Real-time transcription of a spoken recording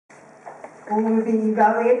who will be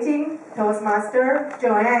evaluating Toastmaster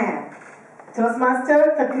Joanne.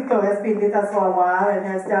 Toastmaster Kakuko has been with us for a while and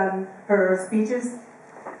has done her speeches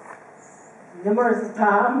numerous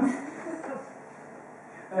times.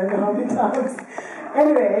 I don't know how many times.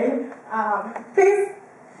 Anyway, please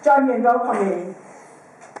join me in welcoming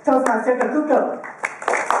Toastmaster Kakuko.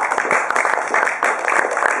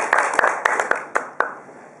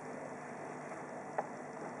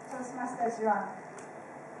 Toastmaster Joanne,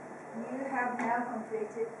 you have now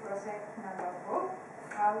completed project number 4,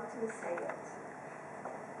 how to say it.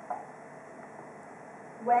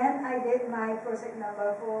 When I did my project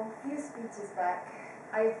number 4 few speeches back,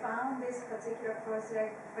 I found this particular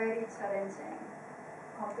project very challenging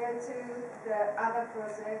compared to the other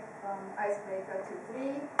project from Icebreaker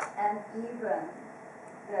 2-3 and even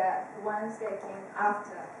the ones that came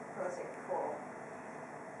after project 4.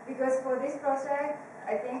 Because for this project,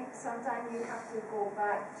 I think sometimes you have to go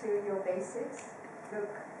back to your basics, look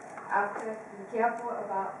after, be careful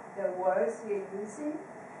about the words you're using,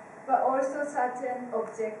 but also certain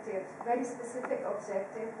objectives, very specific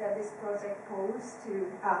objectives that this project posed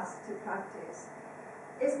to us to practice.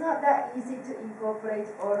 It's not that easy to incorporate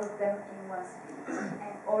all of them in one speech.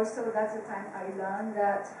 And also that's the time I learned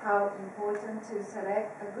that how important to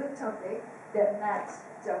select a good topic that matches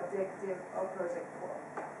the objective of project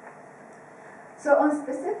 4. So on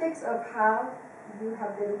specifics of how you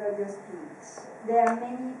have delivered your speech, there are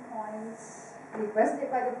many points requested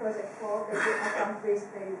by the project 4 that you accomplished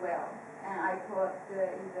very well. And I put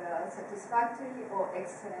either satisfactory or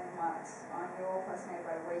excellent marks on your personal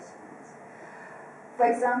evaluations. For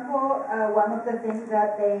example, one of the things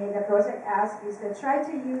that the project asked is to try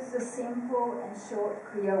to use the simple and short,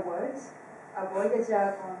 clear words, avoid the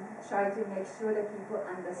jargon, try to make sure that people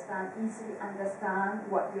easily understand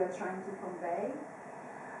what you are trying to convey.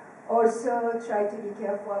 Also, try to be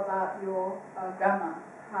careful about your grammar,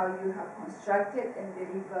 how you have constructed and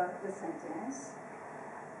delivered the sentence.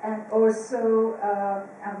 And also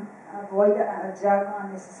avoid jargon,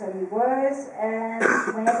 unnecessary words, and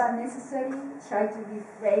whenever necessary, try to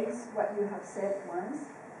rephrase what you have said once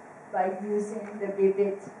by using the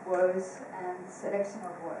vivid words and selection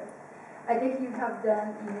of words. I think you have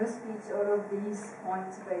done in your speech all of these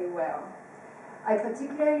points very well. I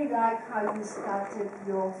particularly like how you started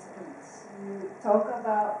your speech. You talk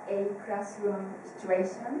about a classroom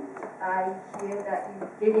situation. I hear that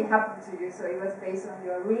it really happened to you, so it was based on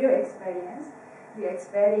your real experience. You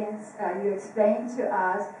explained to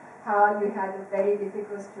us how you had a very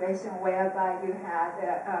difficult situation whereby you had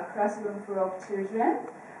a classroom full of children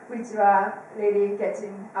which were really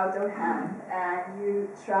getting out of hand, and you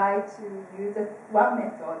try to use one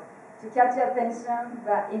method to catch your attention,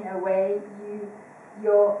 but in a way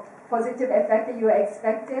your positive effect you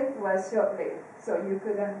expected was short-lived, so you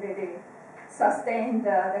couldn't really sustain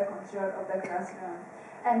the control of the classroom.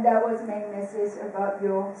 And that was the main message about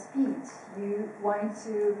your speech. You want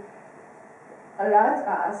to alert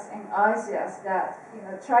us and urge us that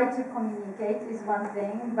try to communicate is one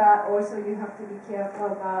thing, but also you have to be careful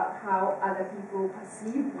about how other people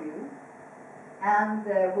perceive you and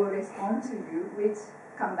will respond to you, which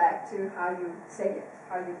come back to how you say it,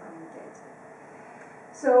 how you communicate.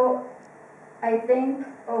 So I think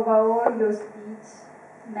overall your speech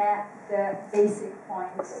met the basic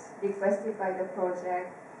points requested by the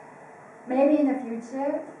project. Maybe in the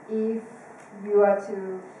future, if you are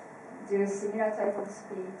to do similar type of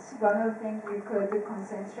speech, one of the things you could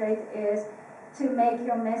concentrate is to make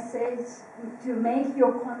your message, to make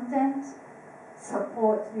your content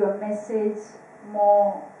support your message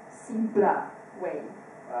more simpler way,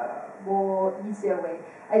 more easier way.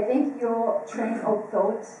 I think your train of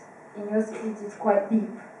thought in your speech is quite deep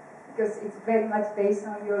because it's very much based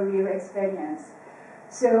on your real experience.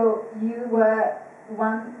 So you were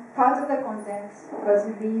one part of the content was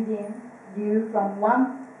leading you from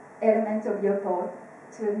one element of your thought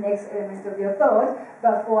to the next element of your thought,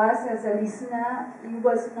 but for us as a listener, it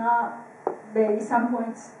was not very, some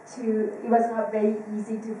points it was not very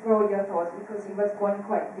easy to follow your thoughts because it was going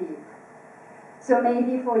quite deep. So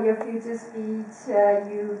maybe for your future speech,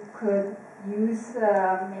 you could use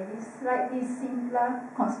maybe slightly simpler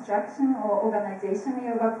construction or organization of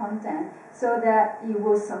your content so that it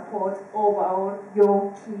will support overall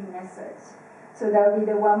your key message. So that will be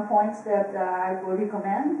the one point that I will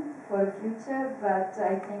recommend for the future, but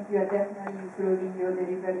I think you are definitely improving your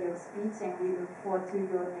delivery of speech and we look forward to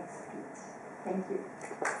your next speech. Thank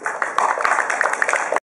you.